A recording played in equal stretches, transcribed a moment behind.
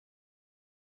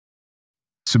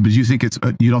So, but you think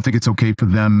you don't think it's okay for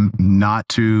them not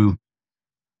to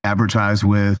advertise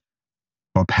with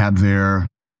or have their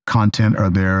content or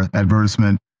their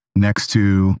advertisement next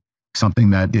to something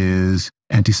that is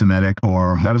anti-Semitic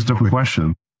or that is a different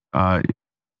question.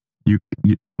 You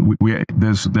can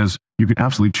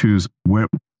absolutely choose where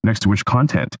next to which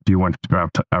content do you want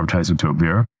to advertise into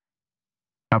appear.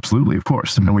 Absolutely, of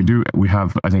course. And we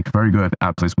have, I think, very good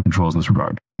ad placement controls in this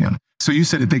regard. Yeah. So you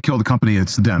said if they kill the company,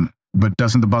 it's them. But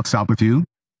doesn't the buck stop with you?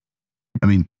 I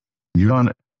mean, you're on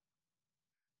it.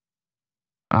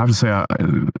 I have to say,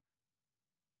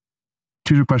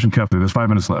 choose your question carefully. There's 5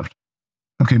 minutes left.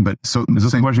 Okay, but so is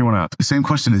this the question you want to ask? The same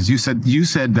question is you said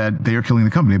that they are killing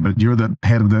the company, but you're the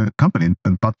head of the company.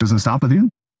 The buck doesn't stop with you?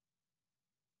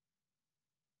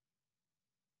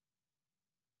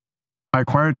 I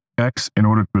acquired X in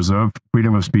order to preserve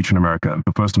freedom of speech in America,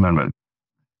 the First Amendment.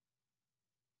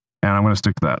 And I'm going to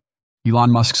stick to that.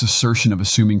 Elon Musk's assertion of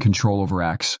assuming control over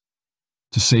X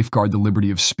to safeguard the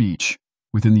liberty of speech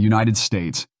within the United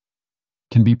States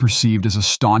can be perceived as a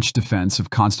staunch defense of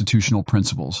constitutional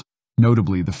principles,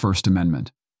 notably the First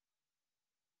Amendment.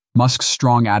 Musk's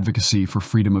strong advocacy for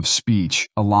freedom of speech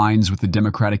aligns with the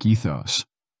democratic ethos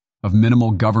of minimal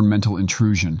governmental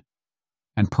intrusion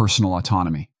and personal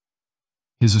autonomy.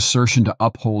 His assertion to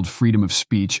uphold freedom of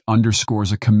speech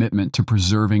underscores a commitment to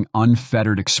preserving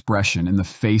unfettered expression in the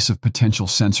face of potential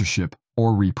censorship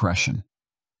or repression.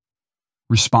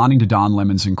 Responding to Don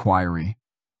Lemon's inquiry,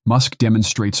 Musk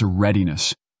demonstrates a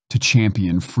readiness to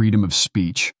champion freedom of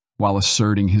speech while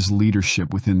asserting his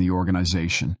leadership within the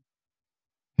organization.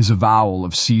 His avowal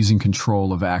of seizing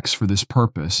control of X for this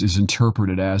purpose is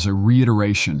interpreted as a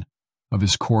reiteration of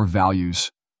his core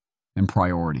values and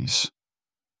priorities.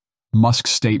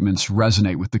 Musk's statements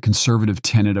resonate with the conservative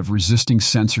tenet of resisting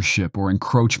censorship or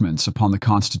encroachments upon the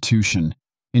Constitution,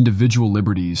 individual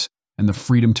liberties, and the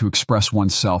freedom to express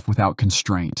oneself without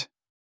constraint.